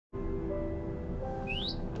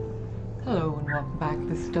Hello and welcome back.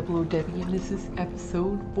 This is Double O Debbie and this is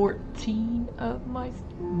episode 14 of my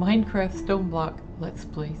Minecraft StoneBlock Let's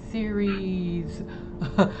Play series.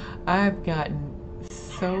 I've gotten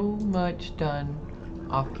so much done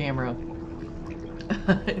off camera.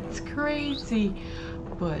 It's crazy.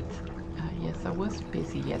 But yes, I was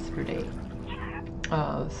busy yesterday.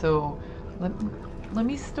 So let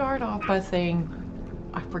me start off by saying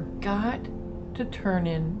I forgot to turn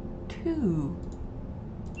in two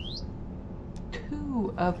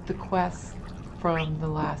of the quests from the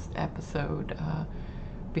last episode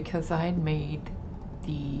because I had made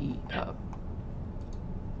the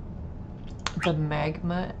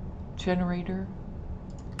magma generator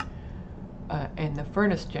and the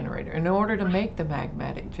furnace generator. In order to make the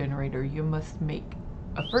magmatic generator, you must make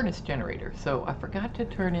a furnace generator. So I forgot to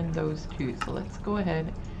turn in those two. So let's go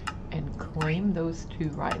ahead and claim those two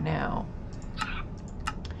right now.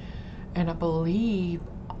 And I believe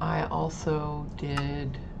I also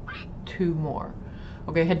did two more.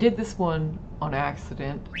 Okay, I did this one on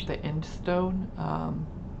accident, the end stone,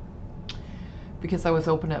 because I was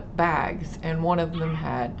opening up bags and one of them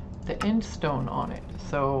had the end stone on it.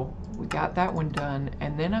 So we got that one done,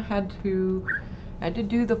 and then I had to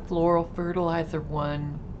do the floral fertilizer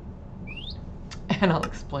one, and I'll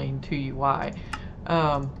explain to you why.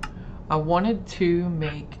 I wanted to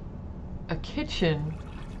make a kitchen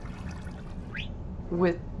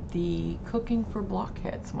with the cooking for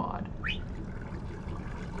blockheads mod,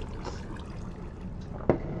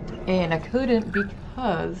 and I couldn't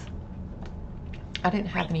because I didn't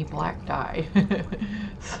have any black dye.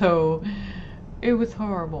 So it was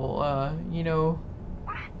horrible, you know.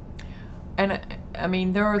 And I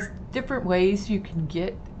mean, there are different ways you can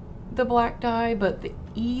get the black dye, but the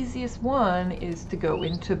easiest one is to go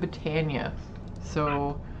into Botania.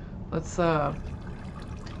 So let's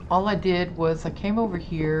all I did was I came over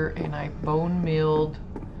here and I bone milled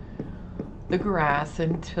the grass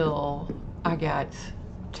until I got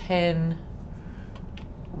 10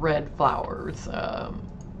 red flowers. I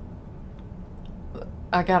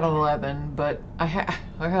got 11, but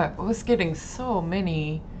I was getting so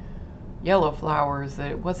many yellow flowers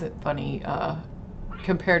that it wasn't funny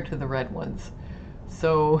compared to the red ones.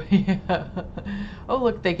 So yeah. Oh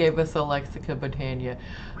look, they gave us a Lexica Botania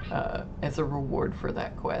as a reward for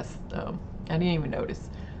that quest. I didn't even notice.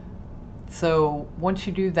 So once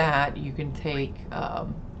you do that, you can take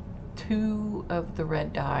 2 of the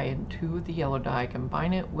red dye and 2 of the yellow dye,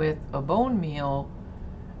 combine it with a bone meal,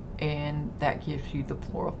 and that gives you the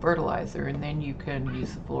floral fertilizer. And then you can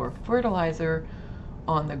use the floral fertilizer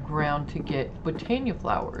on the ground to get Botania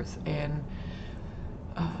flowers. And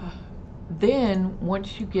then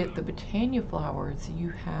once you get the Botania flowers,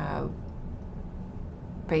 you have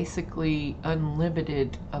basically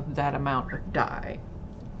unlimited of that amount of dye.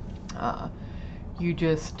 You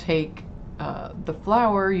just take the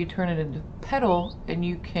flower, you turn it into petal, and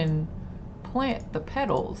you can plant the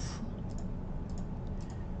petals.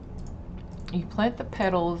 You plant the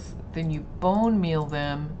petals, then you bone meal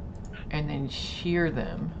them, and then shear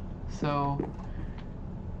them. So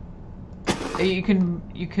you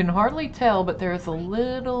can hardly tell, but there's a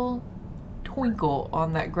little twinkle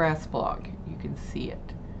on that grass block. You can see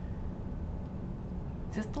it.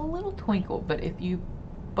 Just a little twinkle, but if you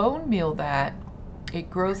bone meal that, it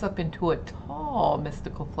grows up into a tall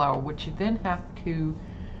mystical flower, which you then have to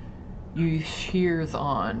use shears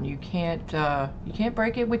on. You can't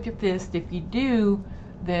break it with your fist. If you do,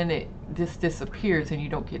 then it just disappears and you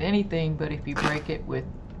don't get anything. But if you break it with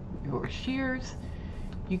your shears,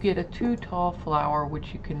 you get a 2 tall flower,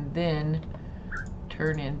 which you can then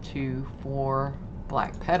turn into 4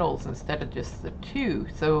 black petals instead of just the 2.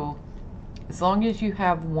 So as long as you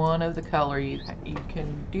have one of the color, you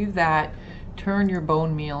can do that. Turn your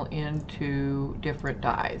bone meal into different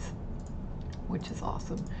dyes, which is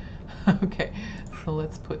awesome. Okay, so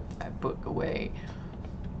let's put that book away.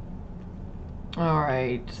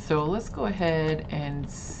 Alright, so let's go ahead and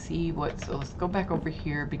see so let's go back over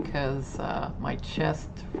here because my chest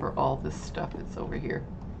for all this stuff is over here.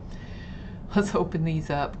 Let's open these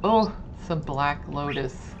up. Oh, some black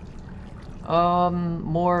lotus.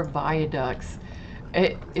 More viaducts.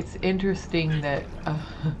 It's interesting that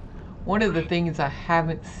one of the things I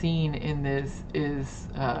haven't seen in this is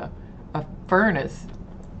a furnace.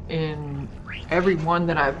 In every one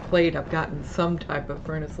that I've played, I've gotten some type of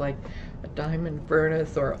furnace, like a diamond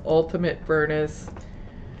furnace or ultimate furnace,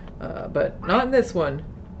 but not in this one.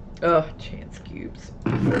 Ugh, chance cubes.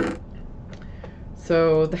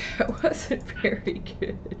 So that wasn't very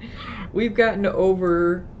good. We've gotten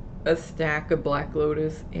over a stack of black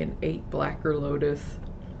lotus and 8 blacker lotus.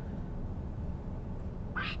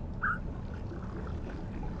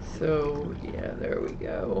 So yeah, there we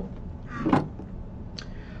go.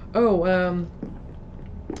 Oh,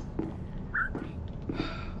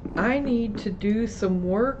 I need to do some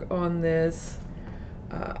work on this.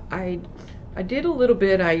 I did a little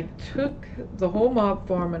bit. I took the whole mob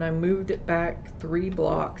farm and I moved it back 3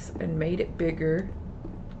 blocks and made it bigger.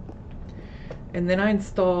 And then I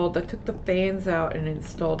took the fans out and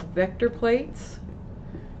installed vector plates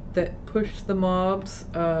that push the mobs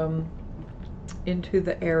into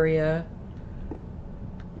the area.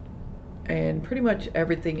 And pretty much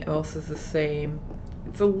everything else is the same.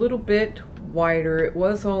 It's a little bit wider. It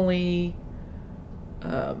was only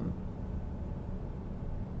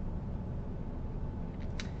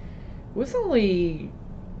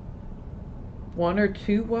one or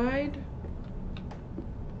two wide.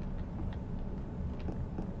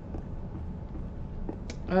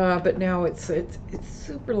 But now it's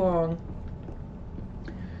super long.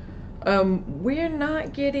 We're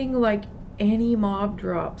not getting like any mob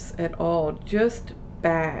drops at all, just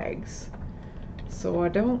bags. So I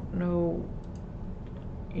don't know,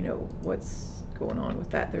 you know, what's going on with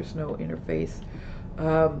that. There's no interface.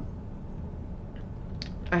 I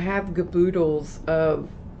have gaboodles of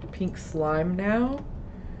pink slime now.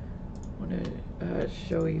 I want to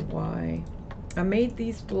show you why. I made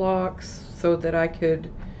these blocks so that I could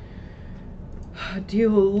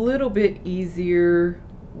deal a little bit easier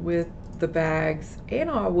with the bags, and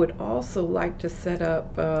I would also like to set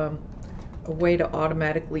up a way to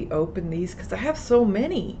automatically open these because I have so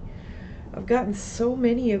many. I've gotten so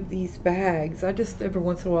many of these bags. I just every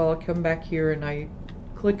once in a while I come back here and I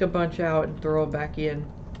click a bunch out and throw them back in.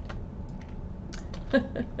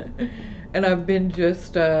 And I've been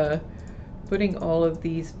just putting all of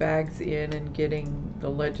these bags in and getting the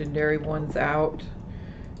legendary ones out,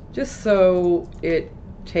 just so it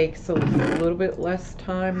takes a little bit less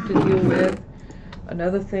time to deal with.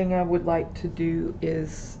 Another thing I would like to do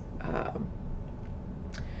is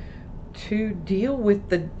to deal with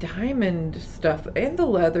the diamond stuff and the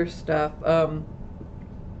leather stuff. I'm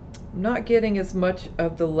not getting as much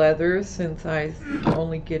of the leather since I'm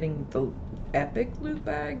only getting the epic loot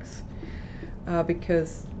bags,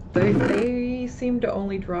 because they seem to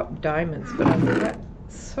only drop diamonds, but I've got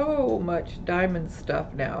so much diamond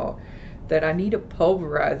stuff now that I need a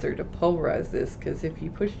pulverizer to pulverize this, because if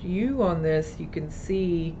you push U on this, you can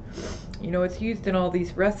see, you know, it's used in all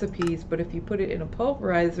these recipes, but if you put it in a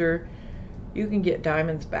pulverizer, you can get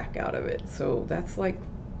diamonds back out of it. So that's like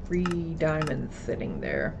free diamonds sitting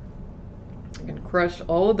there. I can crush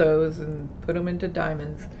all of those and put them into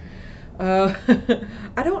diamonds. I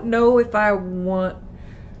don't know if I want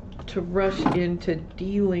to rush into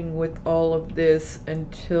dealing with all of this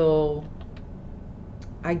until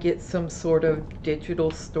I get some sort of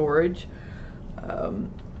digital storage. I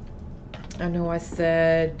know I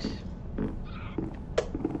said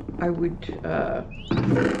I would,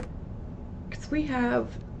 because we have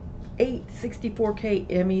 8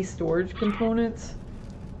 64K ME storage components.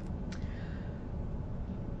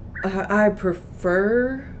 I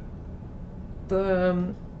prefer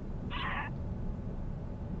the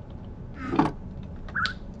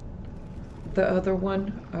other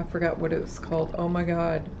one. I forgot what it was called. Oh my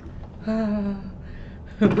god.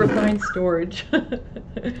 Refined storage.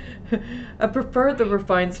 I prefer the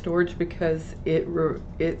refined storage because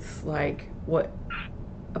it's like what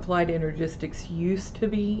applied energistics used to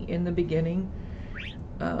be in the beginning,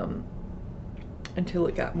 until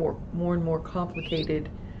it got more and more complicated.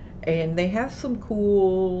 And they have some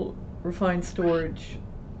cool refined storage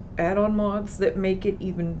add-on mods that make it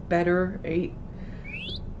even better,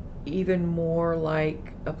 even more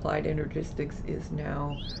like applied energistics is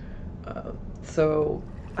now. So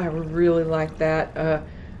I really like that.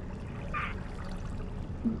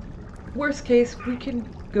 Worst case, we can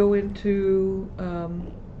go into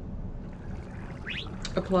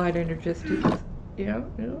applied energistics. Yeah.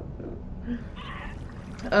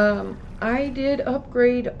 I did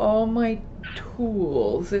upgrade all my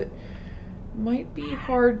tools. It might be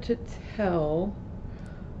hard to tell.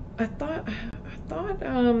 I thought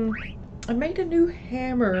I made a new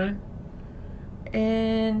hammer,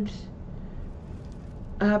 and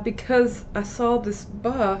because I saw this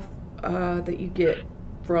buff that you get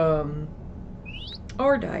from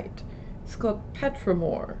Ardite, it's called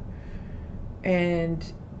Petramore,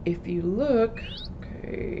 and if you look,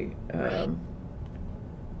 okay,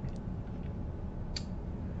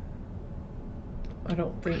 I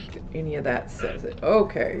don't think any of that says it.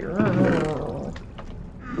 Okay.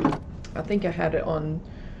 I think I had it on,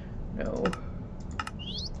 no.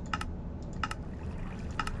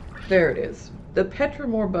 There it is. the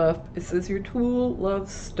Petramore buff, it says your tool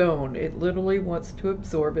loves stone. It literally wants to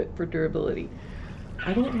absorb it for durability.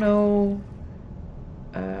 I don't know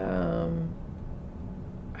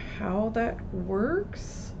how that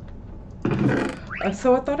works.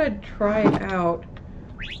 So I thought I'd try it out.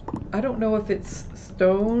 I don't know if it's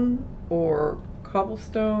stone or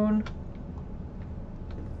cobblestone.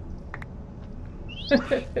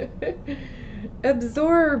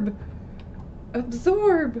 Absorb!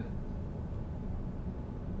 Absorb!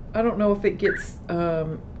 I don't know if it gets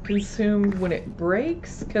consumed when it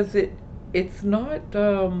breaks, because it's not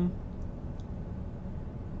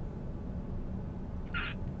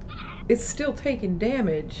it's still taking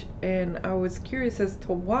damage, and I was curious as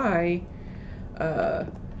to why.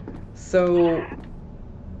 So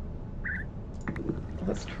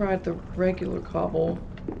let's try the regular cobble.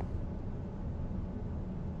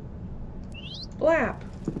 Blap!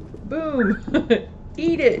 Boom!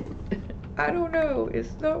 Eat it! I don't know,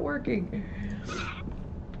 it's not working.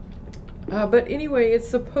 But anyway, it's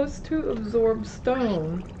supposed to absorb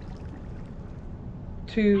stone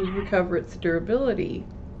to recover its durability.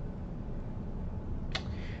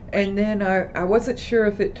 And then I wasn't sure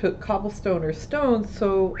if it took cobblestone or stone,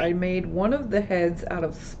 so I made one of the heads out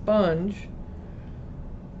of sponge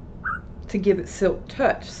to give it silk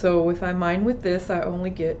touch. So if I mine with this, I only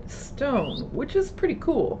get stone, which is pretty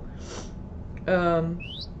cool.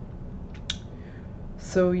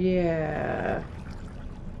 So yeah.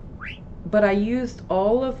 But I used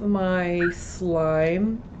all of my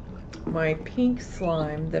slime, my pink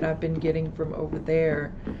slime that I've been getting from over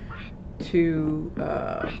there, to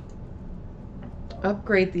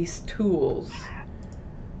upgrade these tools.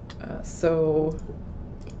 So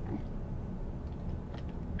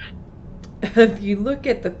if you look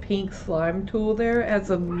at the pink slime tool there, it has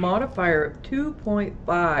a modifier of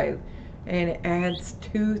 2.5 and it adds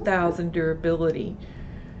 2,000 durability.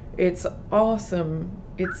 It's awesome.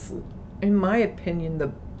 It's, in my opinion,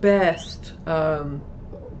 the best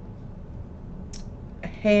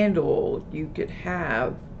handle you could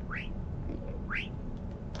have.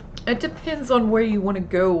 It depends on where you want to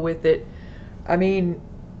go with it. I mean,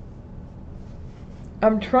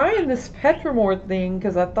 I'm trying this Petramore thing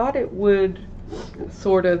because I thought it would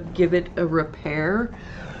sort of give it a repair.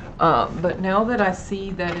 But now that I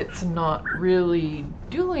see that it's not really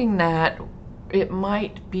doing that, it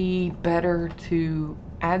might be better to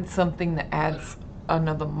add something that adds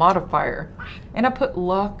another modifier. And I put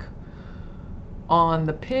luck on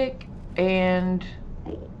the pick and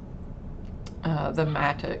the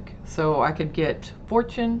mattock, so I could get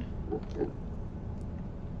fortune.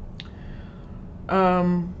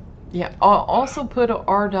 Yeah, I'll also put an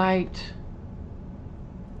ardite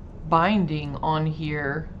binding on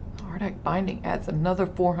here. Ardite binding adds another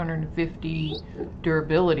 450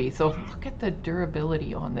 durability. So look at the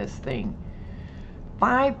durability on this thing.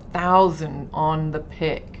 5,000 on the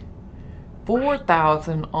pick,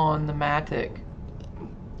 4,000 on the mattock,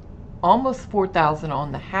 almost 4,000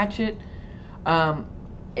 on the hatchet.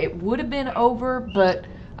 It would have been over, but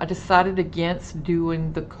I decided against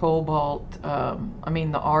doing the cobalt, the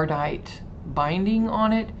ardite binding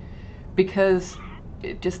on it, because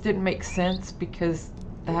it just didn't make sense, because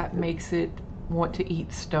that makes it want to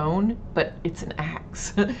eat stone, but it's an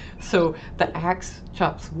axe. So the axe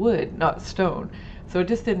chops wood, not stone. So it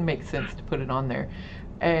just didn't make sense to put it on there.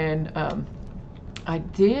 And I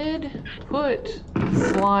did put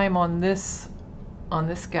slime on this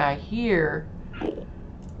guy here.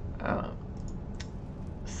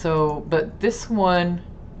 But this one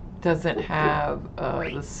doesn't have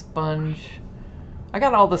the sponge. I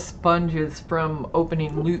got all the sponges from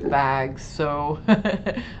opening loot bags, so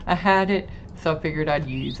I had it, so I figured I'd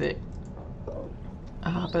use it.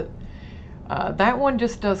 But that one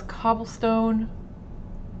just does cobblestone.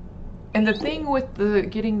 And the thing with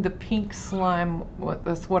getting the pink slime,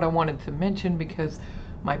 that's what I wanted to mention, because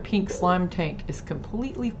my pink slime tank is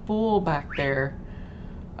completely full back there.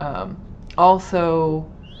 Also,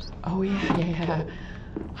 oh yeah,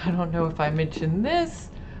 I don't know if I mentioned this,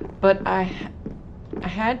 but I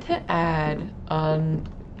had to add a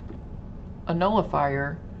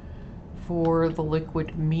nullifier for the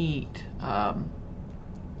liquid meat,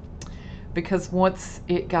 because once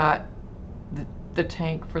it got the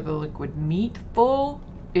tank for the liquid meat full,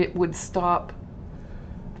 it would stop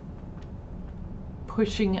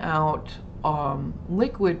pushing out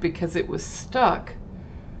liquid, because it was stuck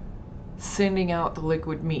sending out the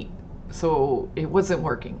liquid meat, so it wasn't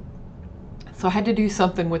working. So I had to do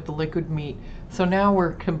something with the liquid meat. So now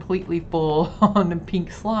we're completely full on the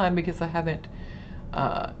pink slime, because I haven't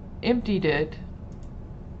emptied it.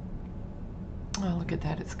 Oh, look at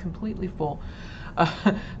that, it's completely full.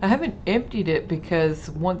 I haven't emptied it because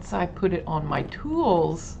once I put it on my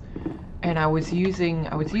tools, and I was using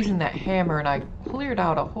that hammer, and I cleared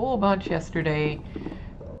out a whole bunch yesterday.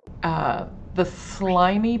 The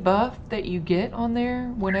slimy buff that you get on there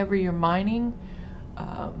whenever you're mining,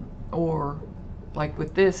 or like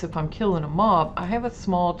with this, if I'm killing a mob, I have a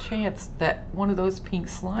small chance that one of those pink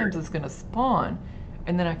slimes is going to spawn,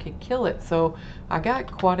 and then I can kill it. So I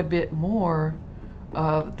got quite a bit more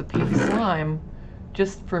of the pink slime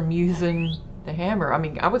just from using the hammer. I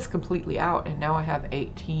mean, I was completely out, and now I have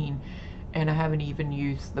 18, and I haven't even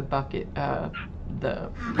used the bucket,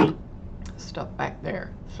 the stuff back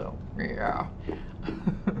there. So yeah.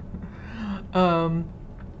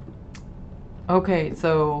 Okay,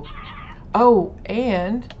 so oh,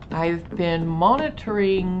 and I've been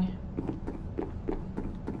monitoring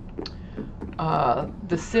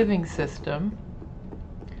the sieving system.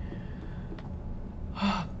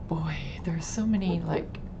 Oh boy, there's so many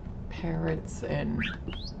like parrots and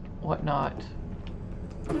whatnot.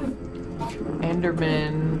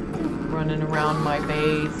 Endermen running around my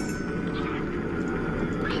base.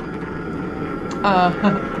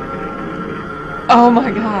 Oh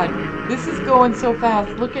my god, this is going so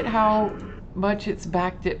fast. Look at how much it's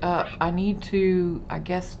backed it up. I need to, I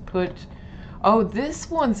guess, put... Oh, this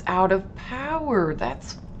one's out of power.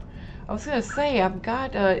 That's... I was gonna say, I've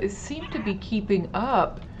got, it seemed to be keeping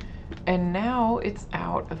up, and now it's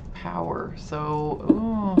out of power. So,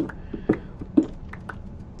 oh,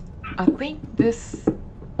 I think this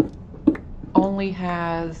only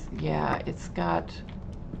has, yeah, it's got...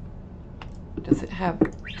 Does it have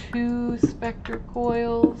 2 specter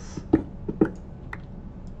coils?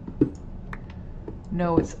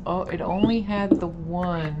 No, it's it only had the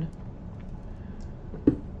 1.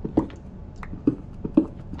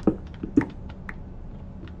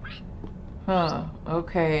 Huh,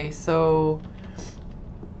 okay, so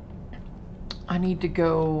I need to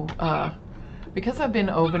go, because I've been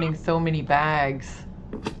opening so many bags,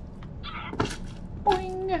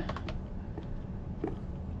 boing,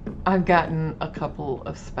 I've gotten a couple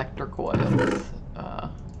of specter coils.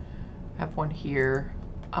 Have one here.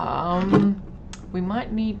 We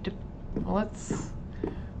might need to, let's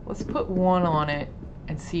put 1 on it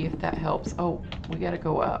and see if that helps. Oh, we gotta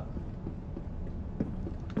go up.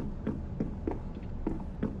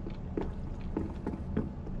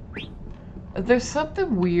 There's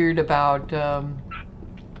something weird about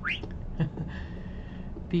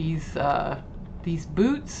these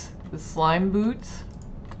boots, the slime boots.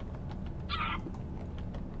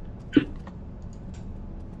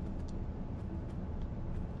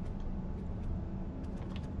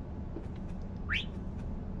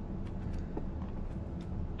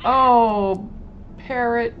 Oh,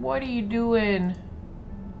 parrot, what are you doing?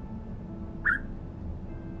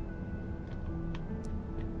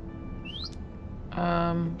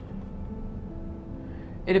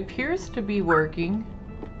 It appears to be working.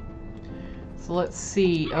 So let's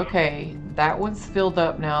see. Okay, that one's filled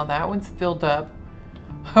up now. That one's filled up.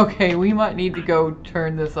 Okay, we might need to go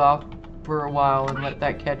turn this off for a while and let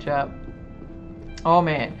that catch up. Oh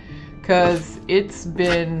man, because it's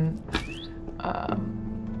been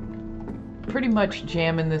pretty much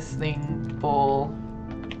jamming this thing full.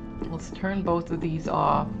 Let's turn both of these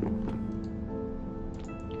off.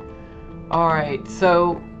 Alright,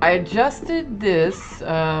 so I adjusted this.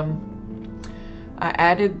 I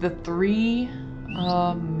added the 3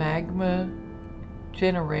 magmatic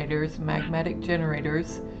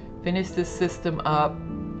generators, finished the system up.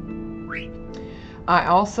 I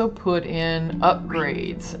also put in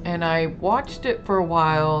upgrades, and I watched it for a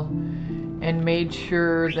while and made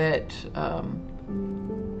sure that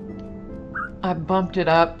I bumped it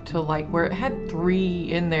up to like where it had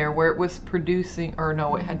 3 in there, where it was producing, or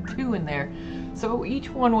no, it had 2 in there. So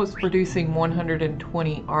each one was producing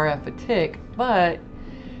 120 RF a tick, but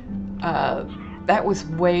that was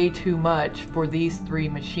way too much for these 3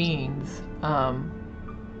 machines.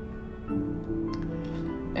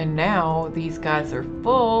 And now these guys are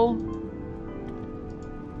full.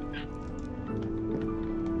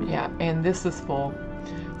 Yeah, and this is full.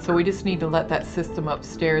 So we just need to let that system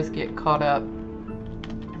upstairs get caught up.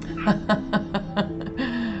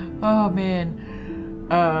 Oh man.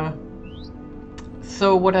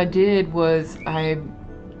 So what I did was I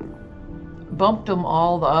bumped them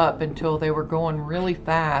all up until they were going really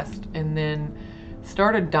fast, and then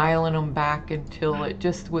started dialing them back until it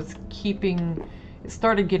just was keeping, it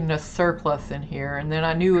started getting a surplus in here, and then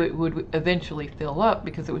I knew it would eventually fill up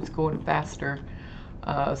because it was going faster.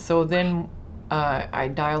 So then I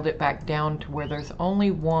dialed it back down to where there's only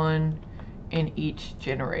 1 in each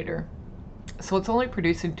generator. So it's only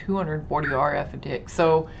producing 240 RF a tick.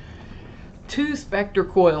 So 2 Spectre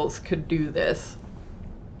coils could do this.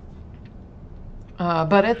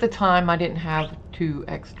 But at the time I didn't have 2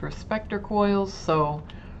 extra Spectre coils, so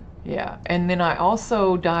yeah. And then I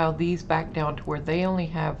also dialed these back down to where they only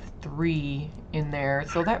have 3 in there,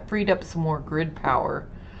 so that freed up some more grid power.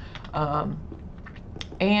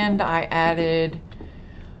 And I added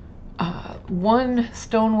one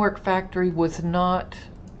stonework factory was not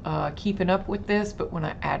keeping up with this, but when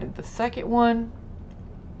I added the second one,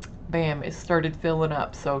 bam, it started filling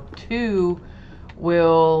up. So 2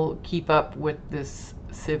 will keep up with this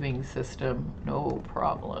sieving system, no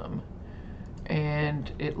problem.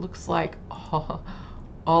 And it looks like all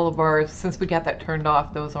of ours, since we got that turned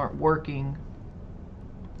off, those aren't working.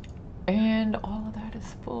 And all of that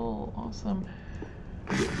is full. Awesome.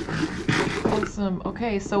 Awesome.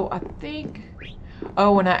 Okay, so I think,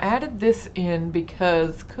 oh, and I added this in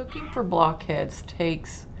because cooking for blockheads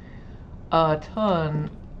takes a ton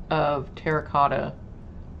of terracotta.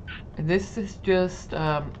 And this is just,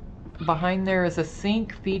 behind there is a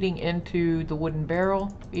sink feeding into the wooden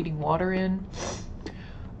barrel, feeding water in.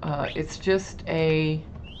 It's just a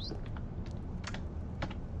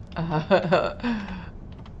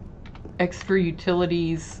extra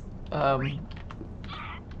utilities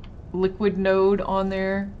liquid node on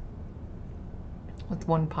there with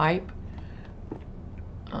 1 pipe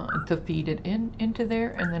to feed it into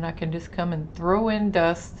there, and then I can just come and throw in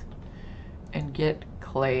dust and get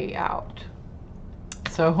clay out.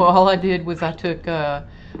 So all I did was I took I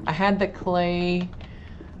had the clay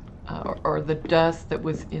or the dust that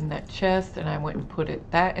was in that chest, and I went and put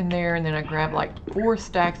that in there, and then I grabbed like 4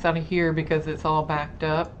 stacks out of here because it's all backed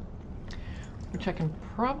up, which I can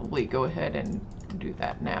probably go ahead and do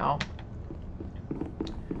that now.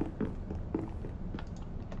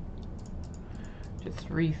 Just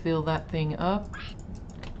refill that thing up,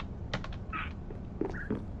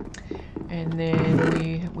 and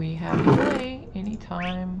then we have clay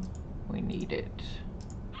anytime we need it.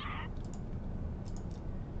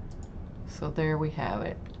 So there we have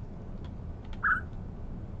it.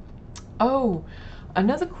 Oh,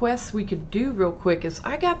 another quest we could do real quick is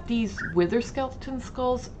I got these wither skeleton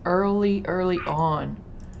skulls early on.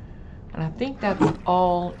 And I think that's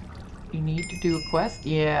all you need to do a quest.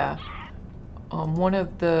 Yeah. One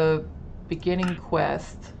of the beginning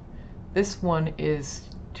quests, this one is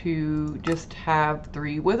to just have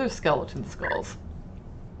 3 wither skeleton skulls.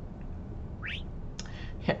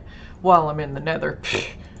 Yeah. While I'm in the nether.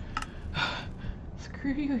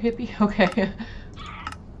 Screw you, hippie. Okay.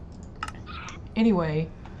 Anyway,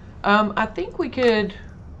 I think we could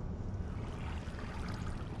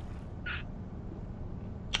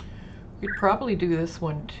probably do this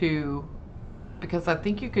one too, because I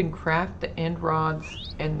think you can craft the end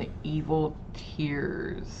rods and the evil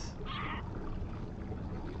tears.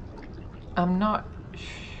 I'm not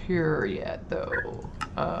sure yet though.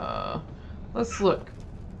 Let's look.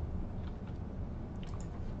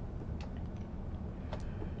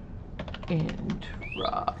 End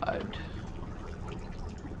rod.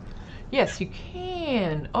 Yes, you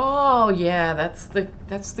can. Oh yeah, that's the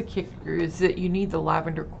kicker, is that you need the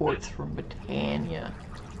lavender quartz from Britannia.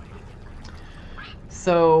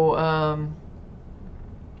 So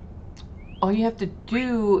all you have to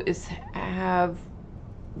do is have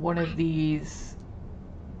one of these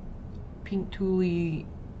pink tulips,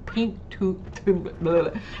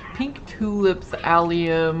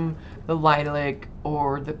 allium, the lilac,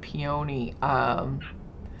 or the peony.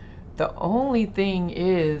 The only thing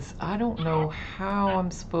is, I don't know how I'm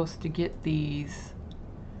supposed to get these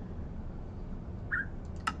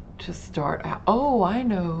to start out. Oh, I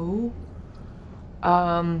know.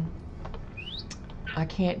 I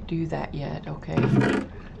can't do that yet, okay.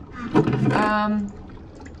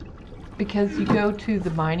 Because you go to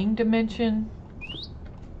the mining dimension.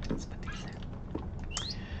 Let's put these in.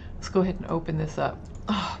 Let's go ahead and open this up.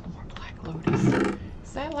 Oh, more black lotus.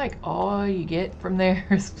 Is that like all you get from there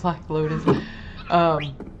is black lotus?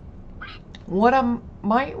 What I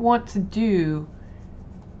might want to do,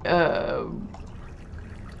 okay,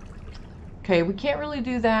 we can't really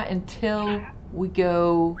do that until we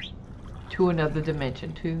go to another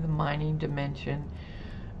dimension, to the mining dimension.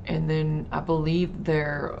 And then I believe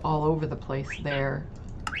they're all over the place there.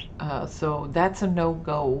 So that's a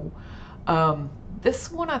no-go.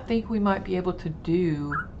 This one I think we might be able to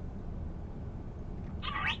do.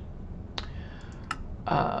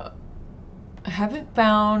 I haven't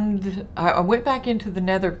found, I went back into the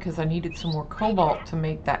nether because I needed some more cobalt to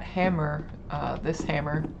make that hammer, this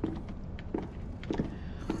hammer.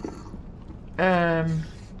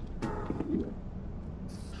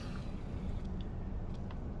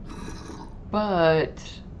 but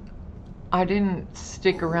I didn't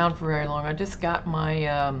stick around for very long. I just got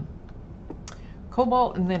my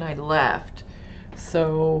cobalt and then I left.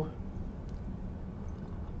 So,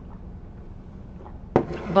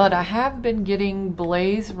 but I have been getting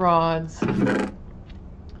blaze rods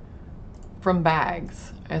from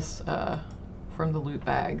bags, as from the loot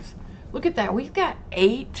bags. Look at that, we've got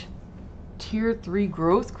 8 tier 3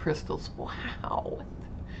 growth crystals. Wow.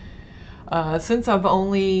 Since I've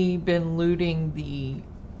only been looting the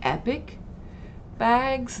epic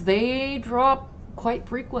bags, they drop quite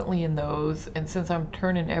frequently in those, and since I'm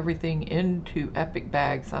turning everything into epic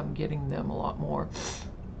bags, I'm getting them a lot more.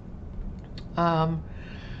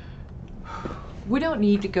 We don't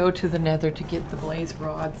need to go to the nether to get the blaze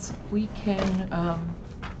rods. We can,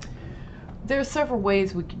 there are several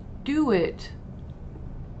ways we can do it.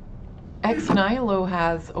 Ex Nihilo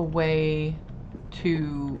has a way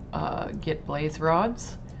to get blaze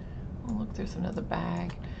rods. Oh look, there's another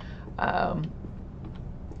bag.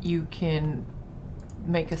 You can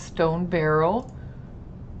make a stone barrel,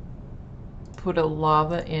 put a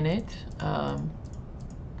lava in it,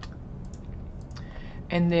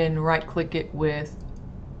 and then right click it with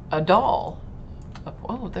a doll.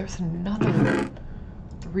 Oh, there's another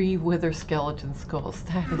 3 wither skeleton skulls.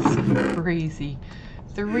 That is crazy.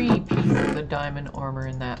 3 pieces of diamond armor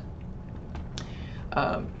in that.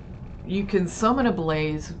 You can summon a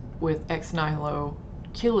blaze with Ex Nihilo,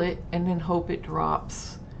 kill it, and then hope it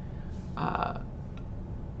drops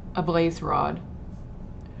a blaze rod.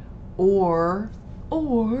 Or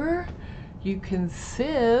you can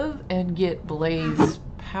sieve and get blaze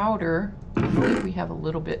powder. I believe we have a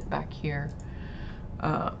little bit back here.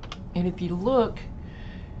 And if you look,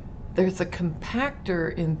 there's a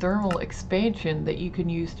compactor in thermal expansion that you can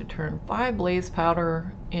use to turn 5 blaze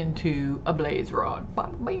powder into a blaze rod.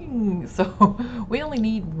 Bada bing! So we only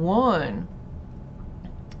need 1,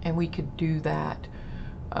 and we could do that.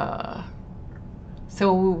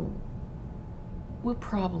 So we'll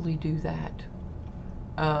probably do that.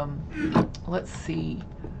 Let's see.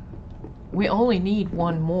 We only need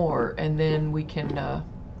 1 more, and then we can,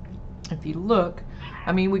 if you look,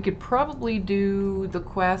 I mean, we could probably do the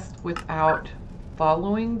quest without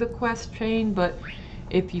following the quest chain, but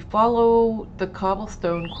if you follow the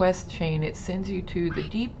Cobblestone quest chain, it sends you to the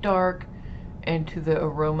Deep Dark and to the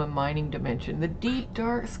Aroma Mining Dimension. The Deep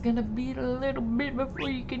Dark's gonna be a little bit before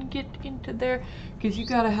you can get into there, because you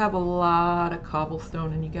gotta have a lot of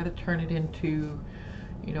cobblestone, and you gotta turn it into,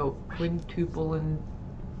 you know, quintuple and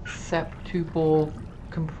septuple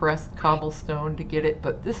compressed cobblestone to get it,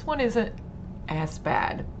 but this one isn't as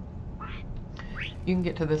bad. You can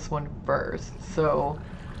get to this one first. So,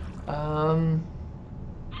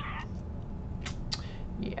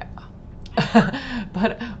 yeah.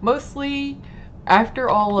 But mostly after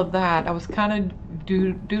all of that, I was kind of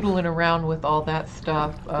doodling around with all that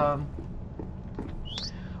stuff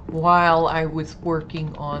while I was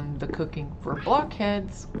working on the cooking for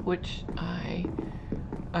blockheads, which I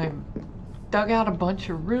dug out a bunch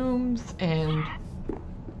of rooms and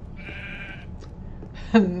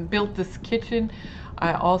built this kitchen.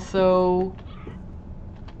 I also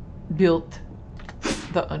built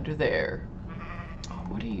the under there. Oh,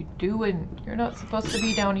 what are you doing? You're not supposed to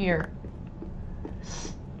be down here.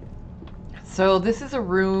 So this is a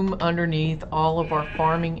room underneath all of our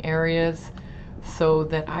farming areas, so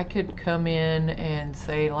that I could come in and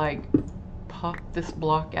say, like, pop this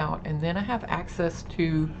block out, and then I have access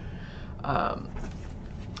to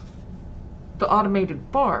the automated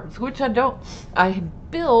farms, which I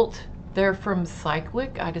had built. They're from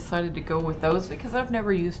Cyclic. I decided to go with those because I've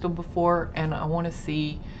never used them before, and I want to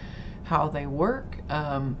see how they work.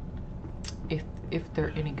 If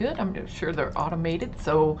they're any good. I'm sure they're automated,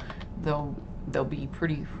 so they'll be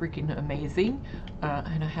pretty freaking amazing.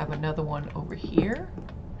 And I have another one over here.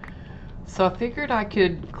 So I figured I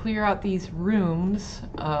could clear out these rooms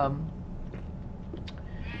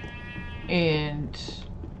and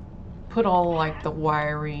put all like the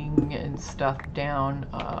wiring and stuff down.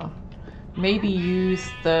 Maybe use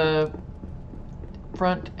the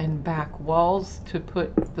front and back walls to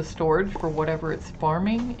put the storage for whatever it's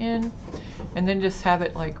farming in, and then just have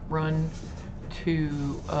it like run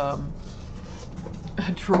to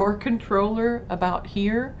a drawer controller about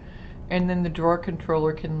here, and then the drawer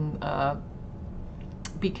controller can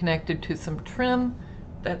be connected to some trim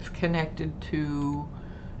that's connected to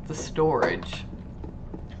the storage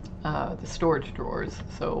drawers.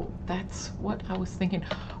 So that's what I was thinking.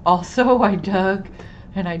 Also, I dug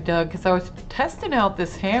because I was testing out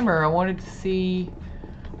this hammer. I wanted to see,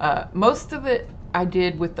 most of it I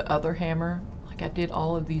did with the other hammer. Like, I did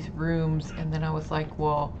all of these rooms, and then I was like,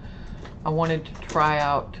 well, I wanted to try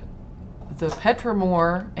out the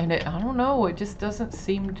Petramore, and I don't know, it just doesn't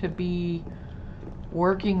seem to be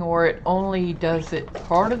working, or it only does it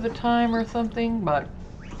part of the time or something. But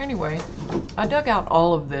anyway, I dug out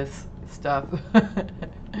all of this stuff.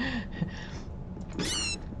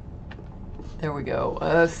 There we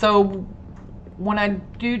go. So when I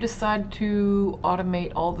do decide to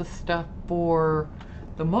automate all the stuff for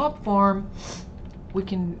the mob farm, we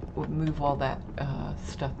can move all that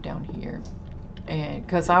stuff down here. And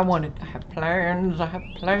because I have plans,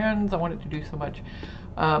 I wanted to do so much.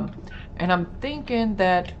 And I'm thinking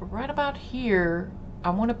that right about here,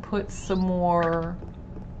 I want to put some more,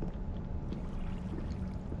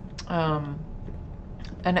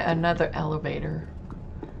 another elevator.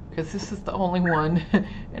 Because this is the only one,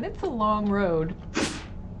 and it's a long road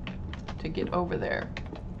to get over there.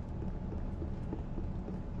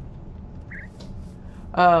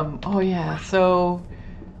 Oh yeah, so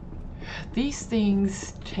these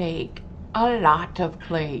things take a lot of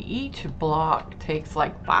clay. Each block takes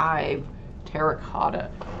like 5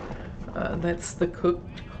 terracotta. That's the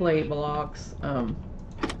cooked clay blocks.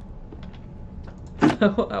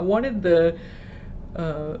 So I wanted the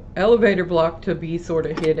elevator block to be sort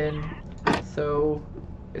of hidden, so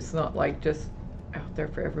it's not like just out there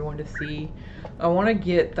for everyone to see. I want to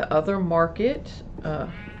get the other market.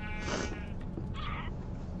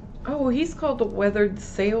 Oh, he's called the weathered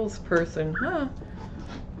salesperson, huh?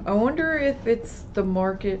 I wonder if it's the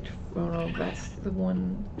market. Oh no, that's the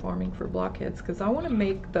one farming for blockheads, because I want to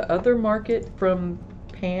make the other market from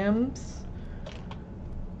Pam's,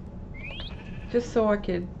 just so I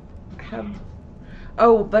could have.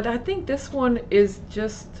 Oh, but I think this one is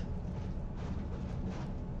just,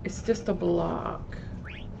 it's just a block.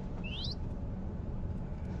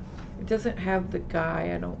 It doesn't have the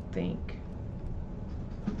guy, I don't think.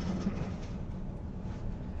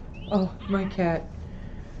 Oh, my cat.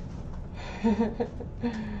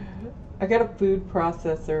 I got a food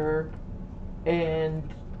processor, and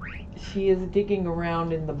she is digging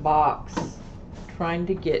around in the box, trying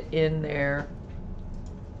to get in there.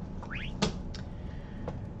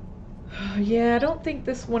 Yeah, I don't think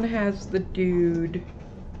this one has the dude.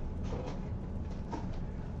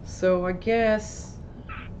 So I guess,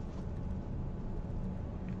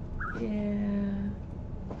 yeah,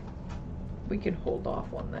 we can hold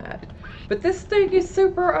off on that. But this thing is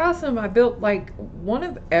super awesome. I built like one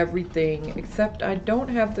of everything, except I don't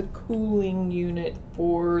have the cooling unit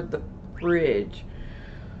for the fridge.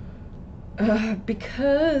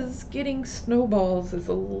 Because getting snowballs is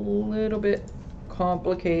a little bit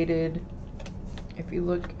complicated. If you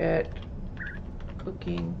look at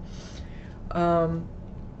cooking,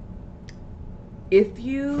 if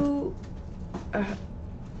you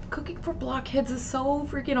cooking for blockheads is so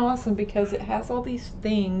freaking awesome because it has all these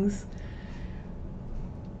things.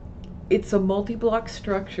 It's a multi-block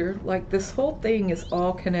structure. Like this whole thing is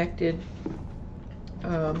all connected.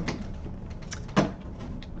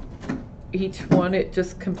 Each one, it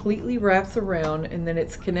just completely wraps around, and then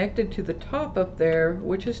it's connected to the top up there,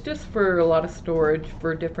 which is just for a lot of storage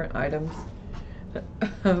for different items.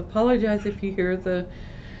 I apologize if you hear the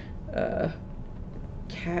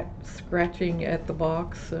cat scratching at the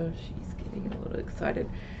box. She's getting a little excited.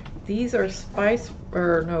 These are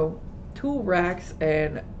tool racks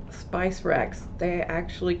and spice racks. They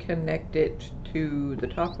actually connect it to the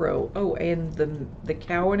top row. Oh, and the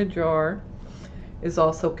cow in a jar is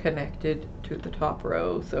also connected to the top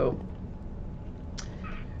row, so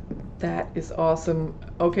that is awesome.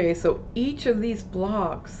 Okay, so each of these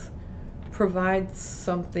blocks provides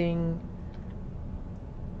something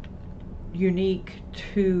unique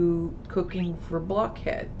to cooking for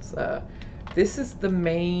blockheads. This is the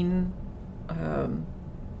main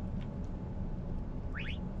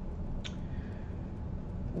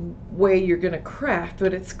way you're going to craft,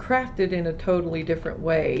 but it's crafted in a totally different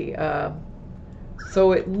way.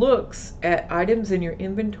 So it looks at items in your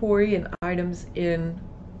inventory and items in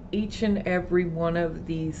each and every one of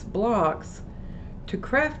these blocks to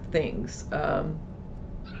craft things.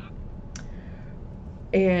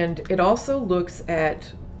 And it also looks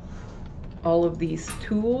at all of these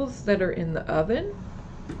tools that are in the oven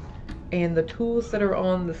and the tools that are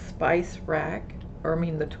on the spice rack, or I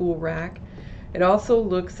mean the tool rack. It also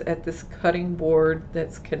looks at this cutting board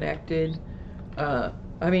that's connected.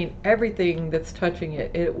 I mean, everything that's touching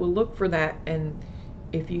it, it will look for that, and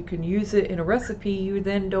if you can use it in a recipe, you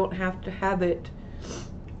then don't have to have it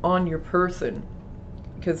on your person,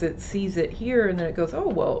 because it sees it here and then it goes, oh,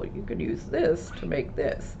 well, you can use this to make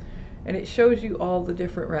this. And it shows you all the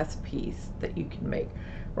different recipes that you can make.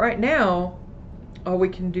 Right now, all we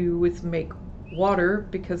can do is make water,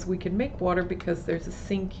 because we can make water because there's a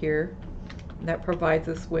sink here that provides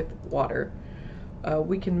us with water.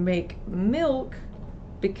 We can make milk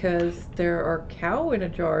because there are cow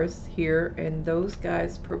in jars here, and those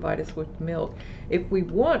guys provide us with milk. If we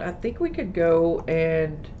want, I think we could go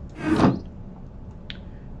and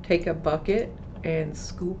take a bucket and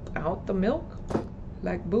scoop out the milk,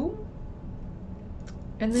 like boom,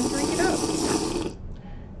 and then drink it up.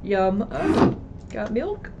 Yum. Oh, got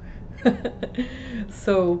milk.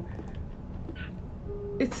 So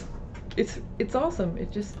it's awesome.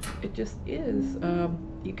 It just is.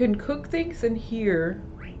 You can cook things in here,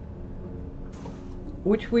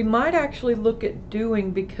 which we might actually look at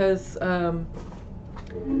doing, because I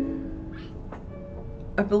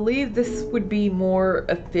believe this would be more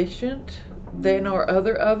efficient than our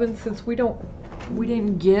other oven, since we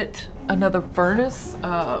didn't get another furnace,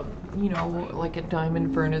 you know, like a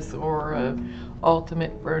diamond furnace or a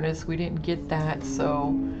ultimate furnace. We didn't get that,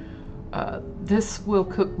 so this will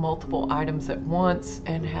cook multiple items at once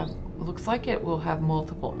and looks like it will have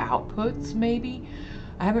multiple outputs maybe.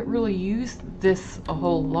 I haven't really used this a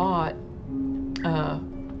whole lot,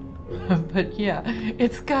 but yeah,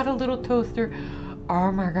 it's got a little toaster.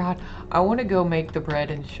 Oh my god, I want to go make the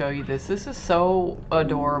bread and show you this. This is so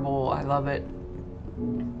adorable. I love it.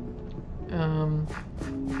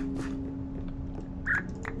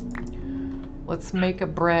 Let's make a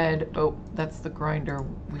bread. Oh, that's the grinder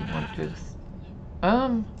we want to.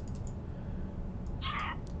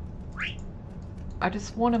 I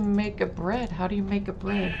just want to make a bread. How do you make a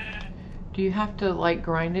bread? Do you have to like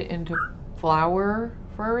grind it into flour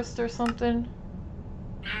first or something?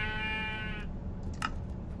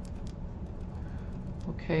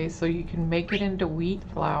 Okay, so you can make it into wheat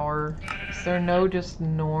flour. Is there no just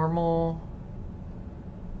normal?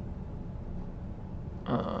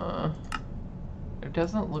 It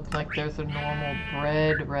doesn't look like there's a normal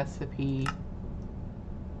bread recipe.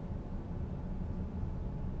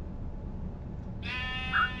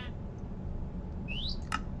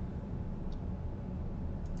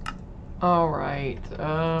 All right.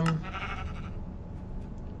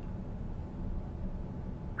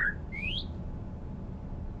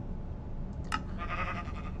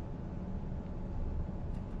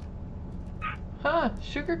 Huh,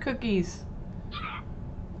 sugar cookies.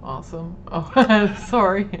 Awesome. Oh,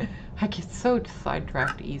 sorry. I get so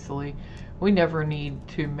sidetracked easily. We never need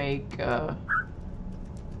to make, yeah,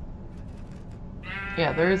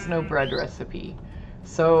 there is no bread recipe.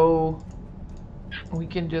 So we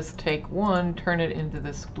can just take one, turn it into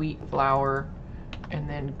this wheat flour, and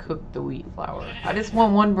then cook the wheat flour. I just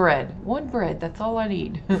want one bread. One bread, that's all I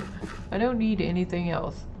need. I don't need anything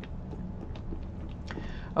else.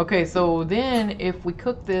 Okay, so then if we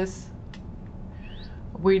cook this,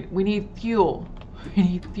 we need fuel. We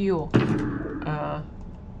need fuel. I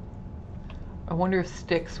wonder if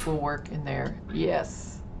sticks will work in there.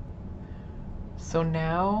 Yes. So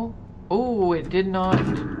now, oh, it did not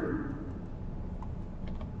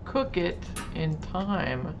cook it in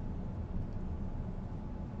time.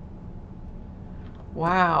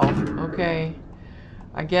 Wow, okay.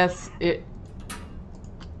 I guess it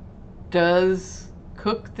does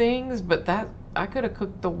cook things, but that I could have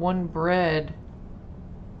cooked the one bread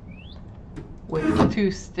with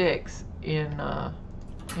 2 sticks in a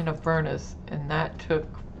furnace, and that took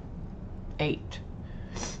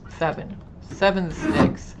 7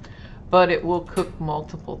 sticks, but it will cook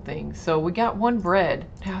multiple things. So we got one bread.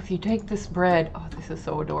 Now if you take this bread, oh, this is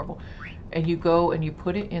so adorable, and you go and you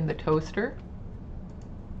put it in the toaster.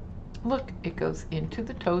 Look, it goes into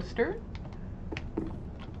the toaster.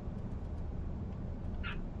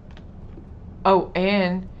 Oh,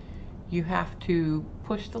 and you have to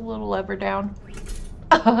push the little lever down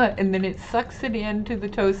and then it sucks it into the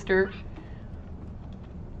toaster,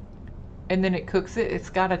 and then it cooks it. It's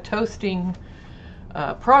got a toasting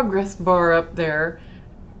progress bar up there,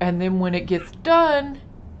 and then when it gets done,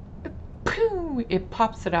 boom, it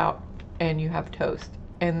pops it out and you have toast.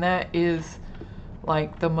 And that is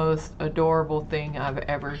like the most adorable thing I've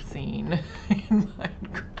ever seen in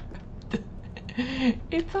Minecraft.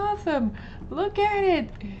 It's awesome. Look at it.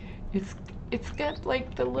 It's got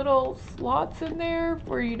like the little slots in there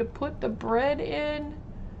for you to put the bread in.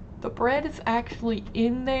 The bread is actually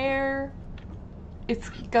in there. It's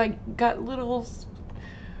got little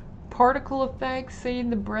particle effects saying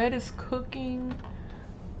the bread is cooking.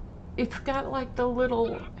 It's got like the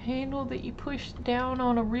little handle that you push down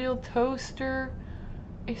on a real toaster.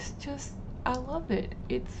 It's just, I love it.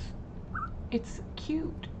 It's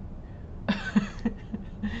cute.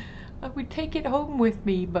 I would take it home with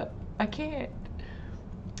me, but I can't.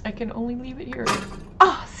 I can only leave it here.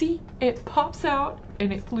 Ah, see, it pops out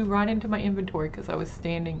and it flew right into my inventory because I was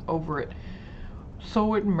standing over it.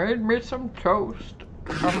 So it made me some toast.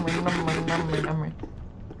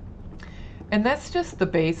 And that's just the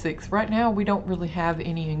basics. Right now we don't really have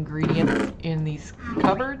any ingredients in these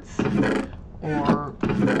cupboards or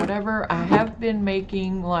whatever. I have been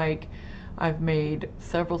making, like, I've made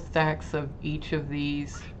several stacks of each of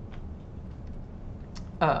these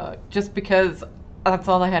just because that's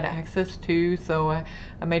all I had access to. So I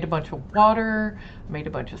made a bunch of water, made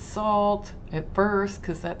a bunch of salt at first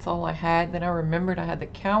because that's all I had. Then I remembered I had the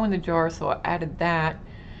cow in the jar, so I added that.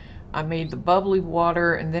 I made the bubbly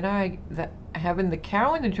water, and then having the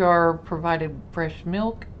cow in the jar provided fresh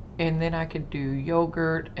milk, and then I could do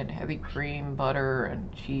yogurt and heavy cream, butter,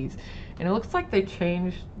 and cheese. And it looks like they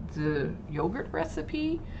changed the yogurt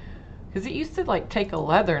recipe because it used to like take a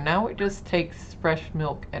leather. Now it just takes fresh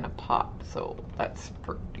milk in a pot, so that's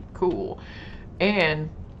pretty cool. And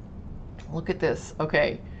look at this.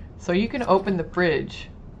 Okay, so you can open the fridge.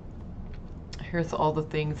 Here's all the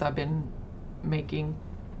things I've been making.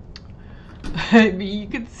 You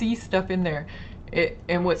can see stuff in there.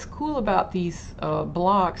 And what's cool about these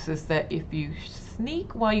blocks is that if you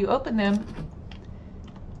sneak while you open them,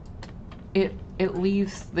 it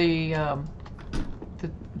leaves the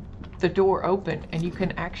door open, and you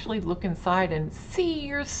can actually look inside and see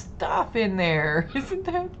your stuff in there. Isn't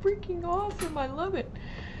that freaking awesome? I love it.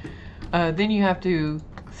 Then you have to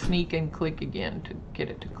sneak and click again to get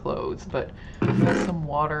it to close. But there's some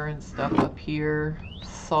water and stuff up here,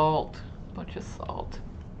 salt. Bunch of salt.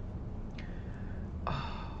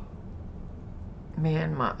 Oh,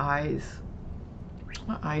 man, my eyes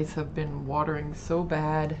have been watering so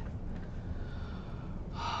bad.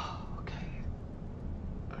 Okay,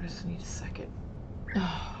 I just need a second.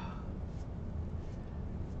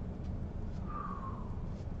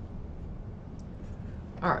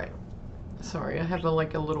 All right, sorry, I have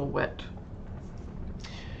like a little wet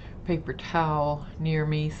paper towel near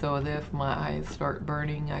me so that if my eyes start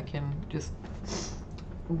burning, I can just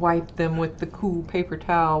wipe them with the cool paper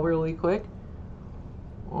towel really quick.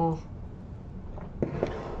 Oh.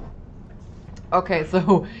 Okay,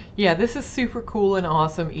 so yeah, this is super cool and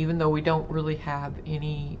awesome, even though we don't really have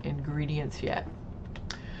any ingredients yet.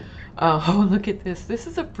 Oh, look at this. This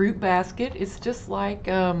is a fruit basket. It's just like,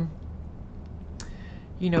 you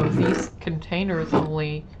know, these containers,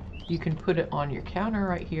 only you can put it on your counter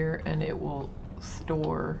right here and it will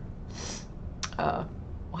store,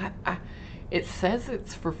 it says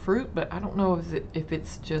it's for fruit, but I don't know if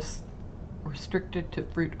it's just restricted to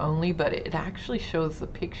fruit only, but it actually shows the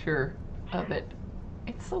picture of it.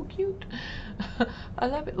 It's so cute. I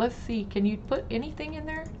love it. Let's see, can you put anything in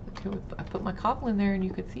there? I put my cobble in there and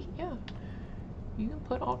you could see, yeah, you can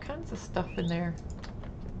put all kinds of stuff in there.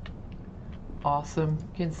 Awesome.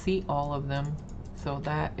 You can see all of them. So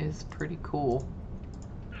that is pretty cool.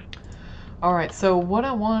 Alright, so what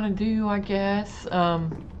I want to do, I guess,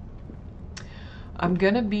 I'm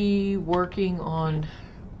going to be working on,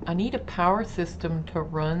 I need a power system to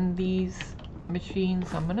run these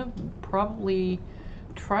machines. I'm going to probably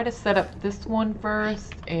try to set up this one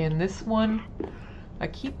first and this one. I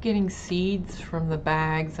keep getting seeds from the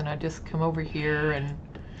bags and I just come over here and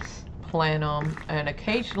plant them. And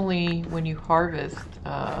occasionally when you harvest,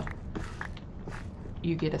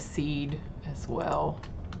 you get a seed as well.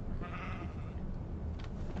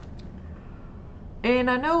 And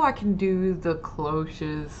I know I can do the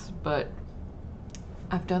cloches, but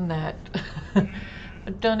I've done that.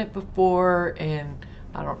 I've done it before, and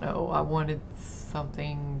I don't know, I wanted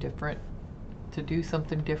something different, to do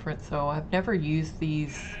something different, so I've never used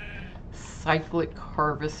these cyclic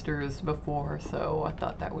harvesters before, so I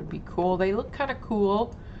thought that would be cool. They look kind of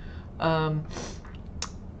cool.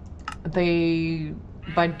 They,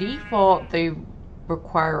 by default, they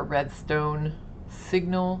require a redstone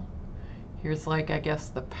signal. Here's like, I guess,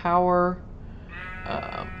 the power.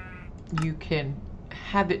 You can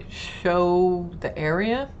have it show the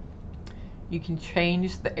area. You can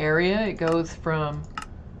change the area. It goes from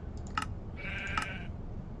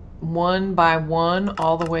 1 by 1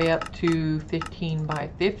 all the way up to 15 by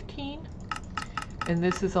 15. And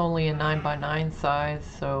this is only a 9 by 9 size,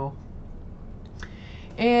 so.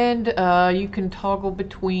 And you can toggle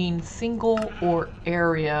between single or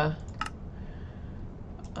area.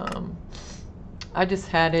 I just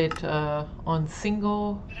had it on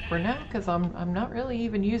single for now because I'm not really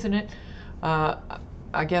even using it.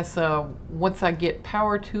 I guess once I get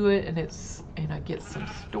power to it and I get some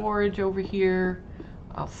storage over here,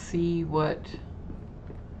 I'll see what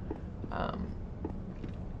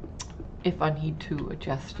if I need to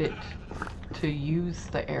adjust it to use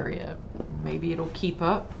the area maybe it'll keep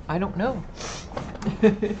up. I don't know.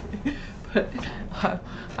 But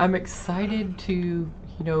I'm excited to, you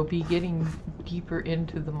know, be getting deeper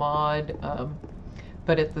into the mod.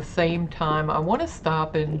 But at the same time, I want to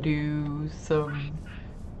stop and do some,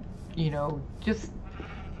 you know, just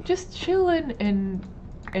chilling and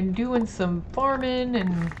doing some farming,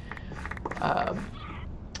 and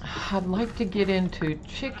I'd like to get into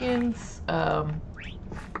chickens.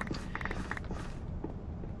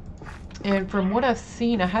 And from what I've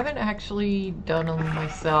seen, I haven't actually done them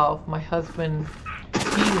myself. My husband,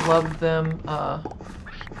 he loved them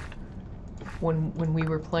when we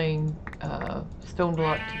were playing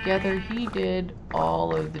StoneBlock together. He did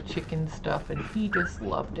all of the chicken stuff, and he just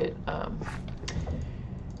loved it.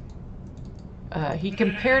 He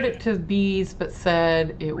compared it to bees, but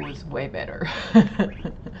said it was way better.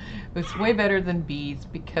 It was way better than bees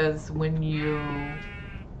because when you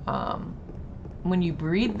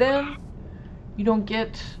breed them, you don't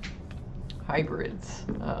get hybrids.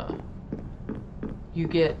 You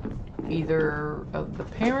get either of the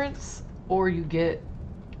parents or you get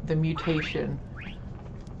the mutation.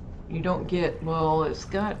 You don't get, well, it's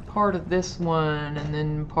got part of this one and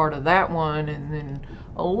then part of that one and then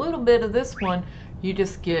a little bit of this one. You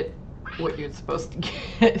just get what you're supposed to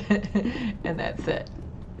get and that's it.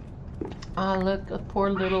 Look, a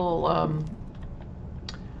poor little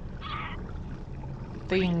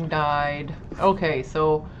thing died. Okay,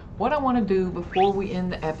 so what I want to do before we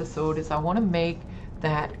end the episode is I want to make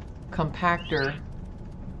that compactor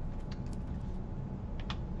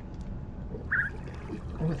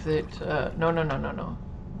with it. No. I'm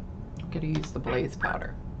gonna use the blaze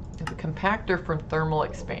powder. The compactor from thermal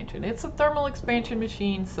expansion. It's a thermal expansion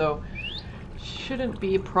machine, so shouldn't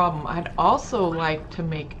be a problem. I'd also like to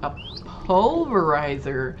make a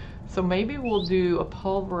pulverizer, so maybe we'll do a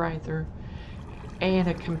pulverizer and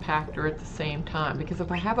a compactor at the same time, because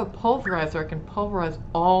if I have a pulverizer, I can pulverize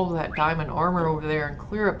all that diamond armor over there and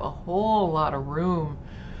clear up a whole lot of room.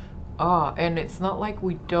 And it's not like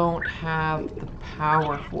we don't have the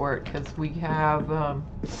power for it, because we have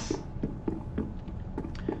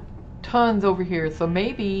tons over here. So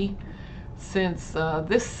maybe since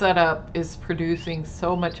this setup is producing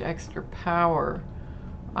so much extra power,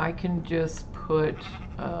 I can just put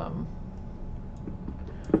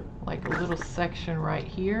like a little section right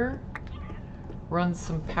here, run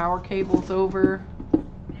some power cables over,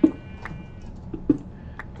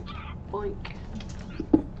 boink,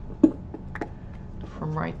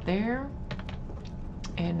 from right there,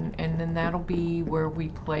 and then that'll be where we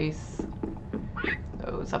place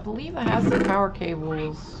those. I believe I have some power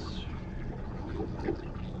cables.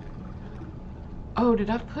 Oh, did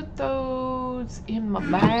I put those in my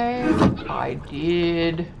bag? I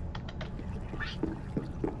did.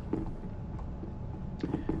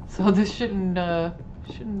 So this shouldn't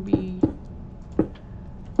be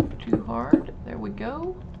too hard. There we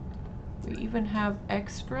go. We even have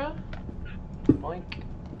extra. Boink.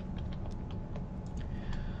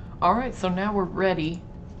 All right, so now we're ready.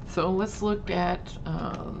 So let's look at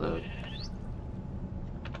the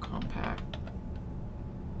compact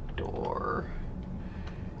door,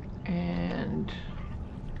 and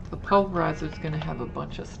the pulverizer is going to have a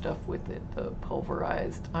bunch of stuff with it, the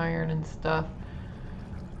pulverized iron and stuff.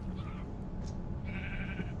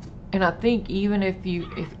 And I think even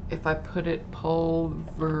if I put it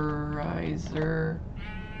pulverizer,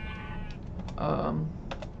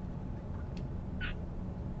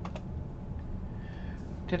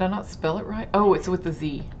 did I not spell it right? Oh, it's with the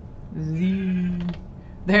Z. Z.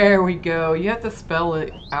 There we go. You have to spell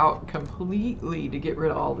it out completely to get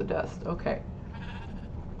rid of all the dust. Okay.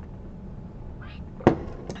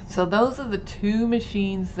 So those are the two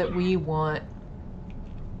machines that we want.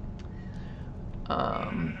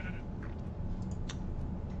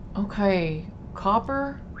 Okay,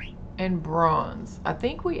 copper and bronze. I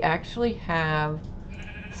think we actually have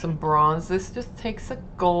some bronze. This just takes a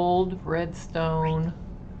gold, redstone,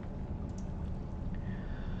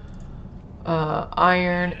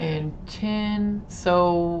 iron, and tin.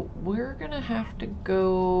 So we're gonna have to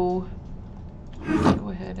go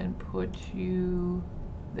ahead and put you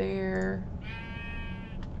there.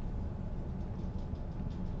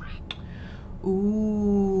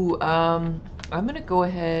 Ooh, I'm gonna go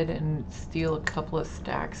ahead and steal a couple of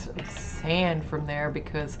stacks of sand from there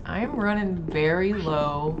because I'm running very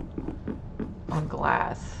low on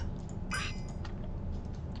glass.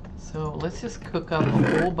 So let's just cook up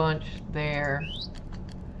a whole bunch there.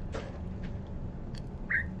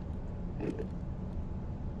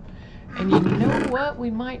 And you know what we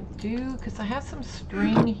might do? Because I have some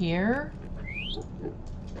string here.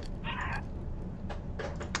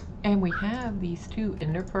 And we have these 2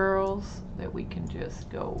 ender pearls that we can just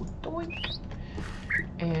go doink.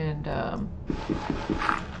 And,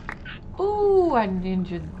 ooh, I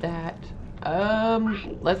ninja'd that.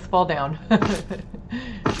 Let's fall down.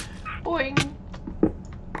 Boing.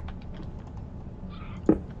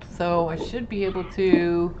 So I should be able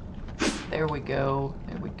to, there we go,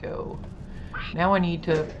 there we go. Now I need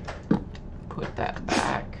to put that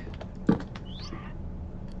back.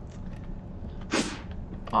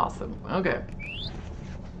 Awesome, okay.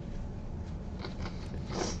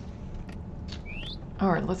 All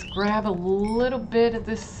right, let's grab a little bit of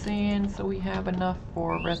this sand so we have enough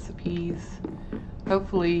for recipes.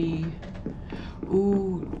 Hopefully,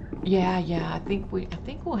 ooh, yeah, I think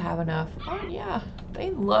we'll have enough. Oh yeah,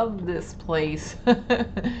 they love this place.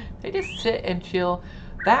 They just sit and chill.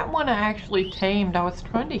 That one I actually tamed. I was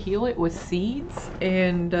trying to heal it with seeds,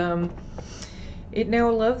 and it now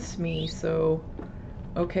loves me. So,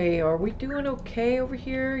 okay, are we doing okay over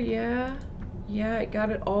here? Yeah. Yeah, it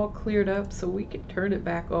got it all cleared up so we can turn it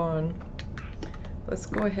back on. Let's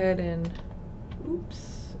go ahead and,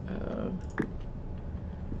 oops,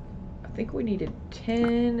 I think we needed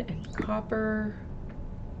tin and copper.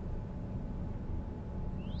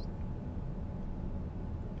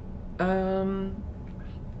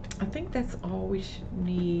 I think that's all we should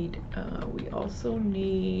need. We also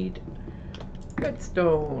need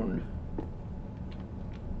redstone.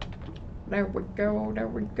 There we go, there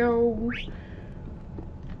we go.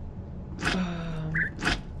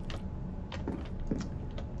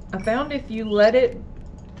 I found if you let it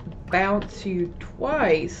bounce you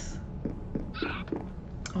twice,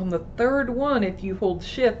 on the third one, if you hold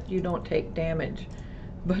shift, you don't take damage.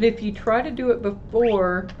 But if you try to do it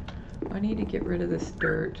before, I need to get rid of this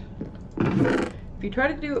dirt. If you try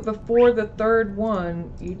to do it before the third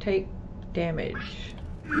one, you take damage.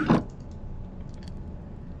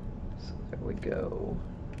 So there we go.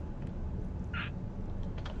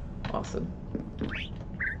 Awesome.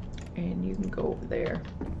 And you can go over there.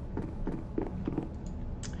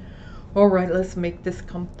 Alright, let's make this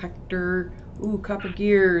compactor. Ooh, copper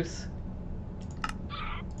gears.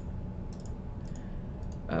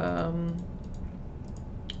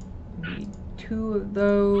 Need 2 of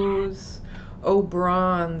those. Oh,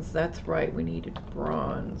 bronze. That's right, we needed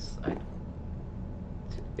bronze.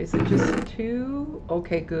 Is it just 2?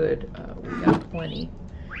 Okay, good. We got plenty.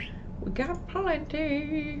 We got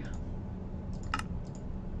plenty.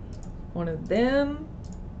 One of them.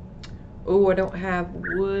 Oh, I don't have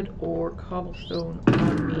wood or cobblestone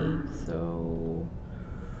on me, so...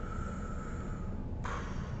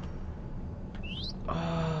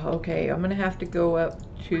 okay, I'm gonna have to go up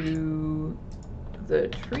to the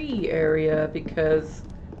tree area because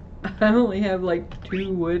I only have like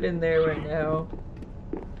 2 wood in there right now.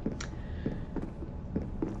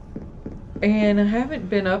 And I haven't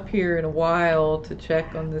been up here in a while to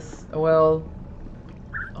check on this, well,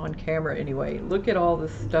 on camera anyway. Look at all the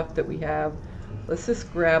stuff that we have. Let's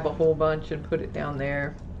just grab a whole bunch and put it down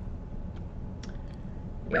there.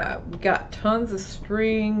 Yeah, we got tons of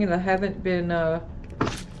string, and I haven't been,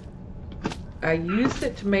 I used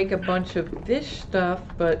it to make a bunch of fish stuff,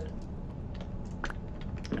 but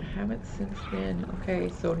I haven't since then. Okay,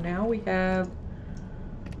 so now we have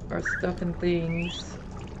our stuff and things.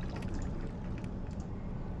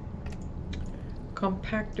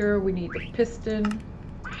 Compactor, we need the piston.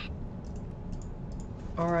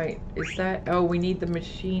 Alright, is that, oh, we need the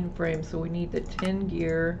machine frame, so we need the 10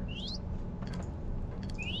 gear.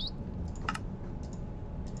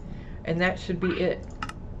 And that should be it.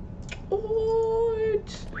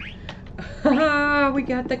 What? We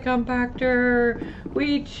got the compactor.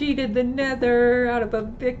 We cheated the nether out of a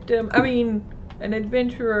victim. I mean, an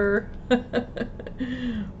adventurer.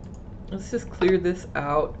 Let's just clear this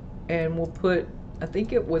out and we'll put, I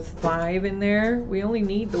think it was 5 in there. We only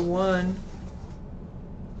need the 1.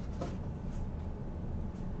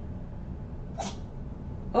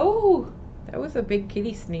 Oh, that was a big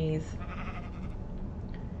kitty sneeze.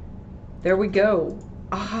 There we go.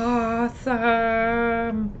 Awesome.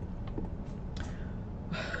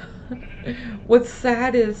 What's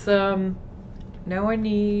sad is now I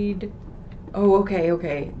need, oh,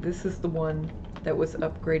 okay, this is the one that was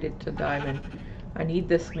upgraded to diamond. I need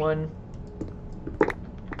this one.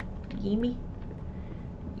 Gimme.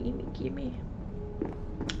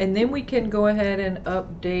 And then we can go ahead and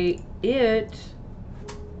update it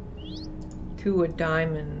to a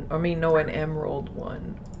diamond, I mean, no, an emerald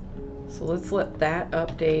one. So let's let that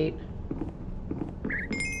update.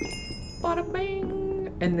 Bada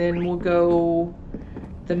bing! And then we'll go,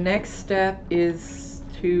 the next step is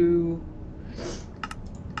to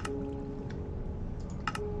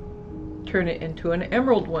turn it into an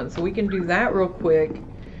emerald one. So we can do that real quick.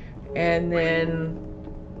 And then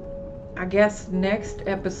I guess next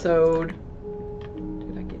episode,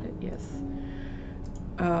 did I get it? Yes.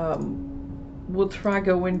 We'll try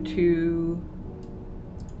going to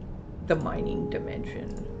the mining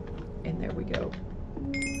dimension. And there we go.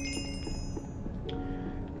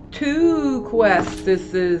 2 quests,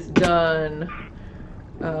 this is done.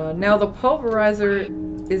 Now the pulverizer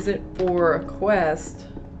isn't for a quest.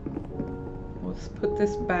 Let's put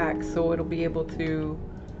this back so it'll be able to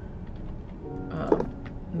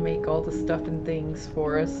make all the stuff and things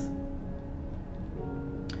for us.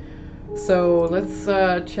 So let's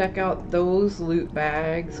check out those loot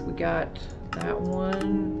bags. We got that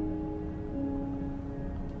one.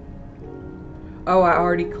 Oh, I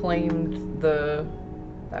already claimed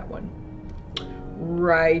that one.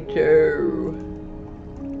 Righto.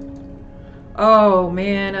 Oh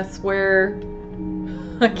man, I swear.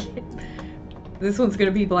 I can't. This one's gonna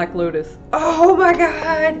be Black Lotus. Oh my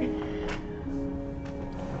god!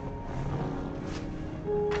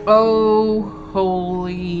 Oh,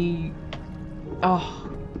 holy. Oh.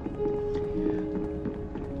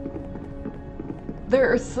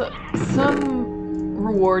 There are some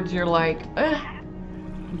rewards you're like, eh.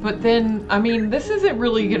 But then, I mean, this isn't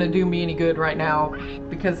really gonna do me any good right now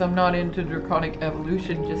because I'm not into Draconic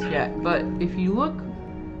Evolution just yet. But if you look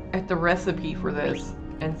at the recipe for this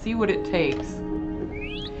and see what it takes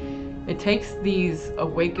these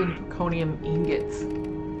awakened draconium ingots.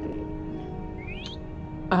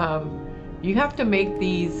 You have to make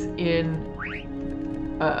these in,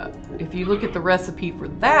 if you look at the recipe for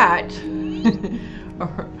that,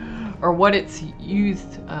 or what it's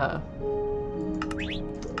used,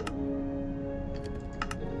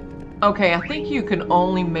 okay, I think you can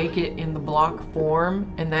only make it in the block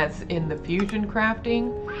form, and that's in the fusion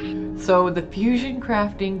crafting. So the fusion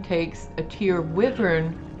crafting takes a tier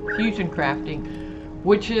Wyvern fusion crafting,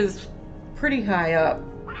 which is pretty high up.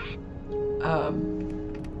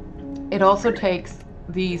 It also takes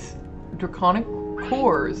these draconic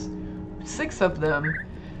cores, 6 of them,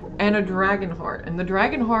 and a dragon heart. And the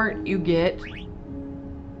dragon heart you get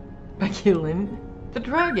by killing the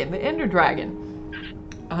dragon, the ender dragon.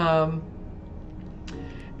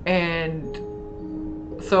 And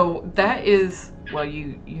so that is, well,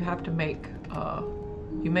 you have to make,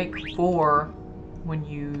 you make 4 when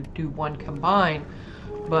you do 1 combined,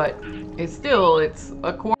 but it's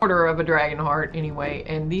a quarter of a dragon heart anyway.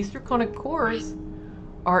 And these draconic cores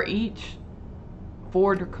are each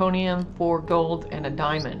 4 draconium, 4 gold, and a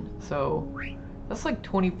diamond. So that's like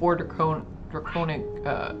 24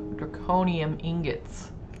 draconium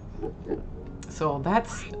ingots. So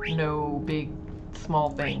that's no big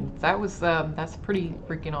small thing. That was that's pretty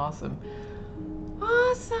freaking awesome.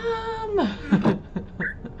 Awesome.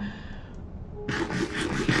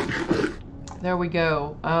 There we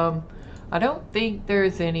go. I don't think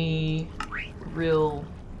there's any real.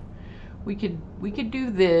 We could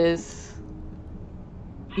do this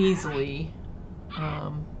easily.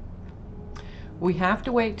 We have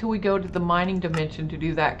to wait till we go to the mining dimension to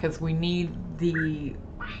do that because we need the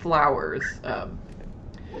flowers.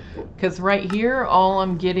 Because right here, all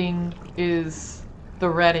I'm getting is the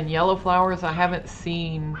red and yellow flowers. I haven't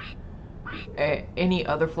seen any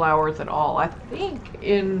other flowers at all. I think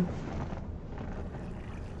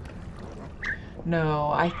no,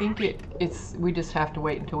 I think it's we just have to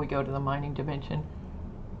wait until we go to the mining dimension.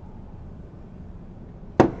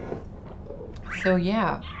 So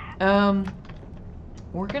yeah,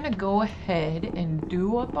 we're gonna go ahead and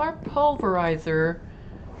do up our pulverizer.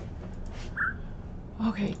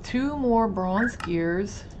 Okay, 2 more bronze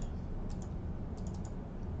gears.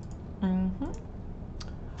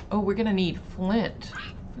 Oh, we're gonna need flint.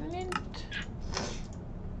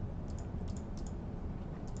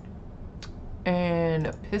 And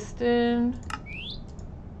a piston.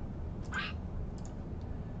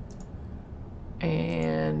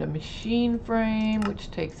 And a machine frame,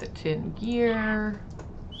 which takes a 10 gear.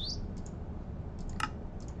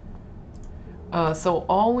 So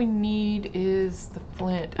all we need is the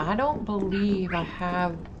flint. I don't believe I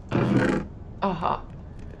have. I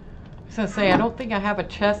was gonna say, I don't think I have a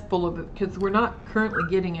chest full of it because we're not currently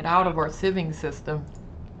getting it out of our sieving system.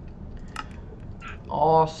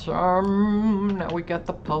 Awesome. Now we got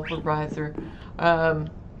the pulverizer.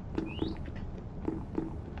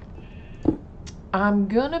 I'm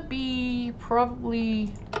gonna be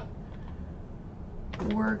probably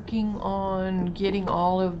working on getting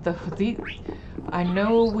all of these. I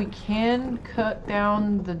know we can cut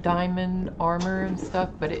down the diamond armor and stuff,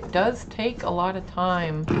 but it does take a lot of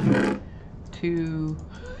time to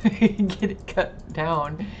get it cut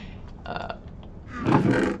down. Uh,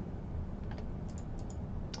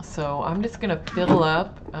 so I'm just gonna fill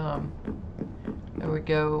up. There we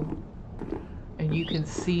go. And you can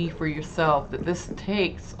see for yourself that this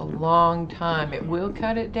takes a long time. It will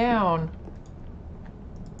cut it down.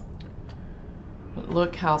 But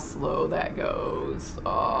look how slow that goes.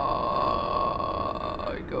 Oh,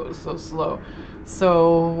 it goes so slow.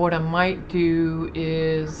 So what I might do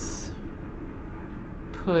is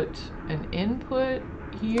put an input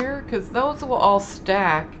here, because those will all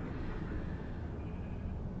stack.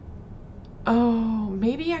 Oh,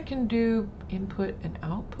 maybe I can do input and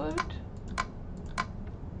output.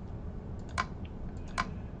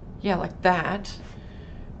 Yeah, like that.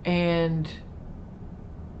 And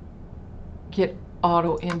get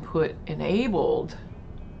auto input enabled.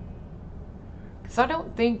 Because I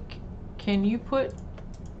don't think, can you put,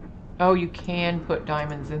 oh, you can put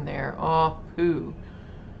diamonds in there. Oh, poo.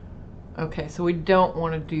 Okay, so we don't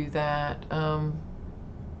want to do that.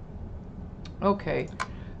 Okay,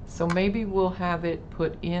 so maybe we'll have it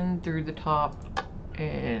put in through the top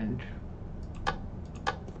and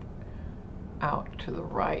out to the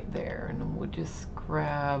right there, and then we'll just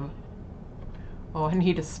grab, oh, I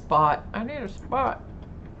need a spot. I need a spot.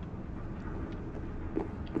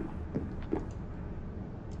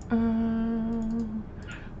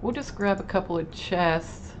 We'll just grab a couple of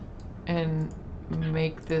chests and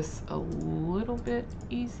make this a little bit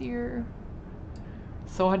easier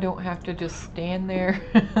so I don't have to just stand there.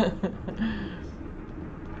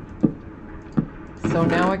 So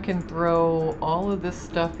now I can throw all of this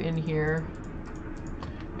stuff in here,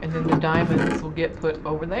 and then the diamonds will get put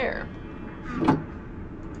over there.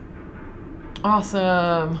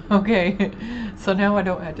 Awesome. Okay, so now I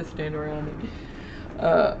don't have to stand around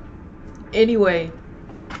it. Anyway,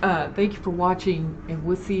 thank you for watching, and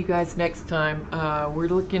we'll see you guys next time. We're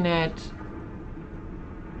looking at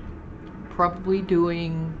probably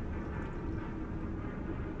doing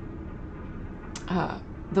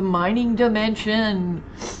the mining dimension.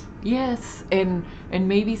 Yes, and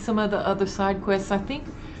maybe some of the other side quests. I think,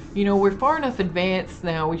 you know, we're far enough advanced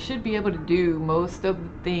now. We should be able to do most of the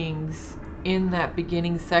things in that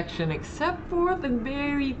beginning section, except for the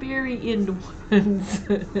very, very end ones.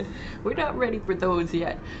 We're not ready for those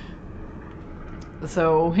yet.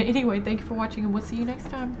 So anyway, thank you for watching, and we'll see you next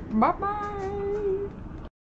time. Bye bye.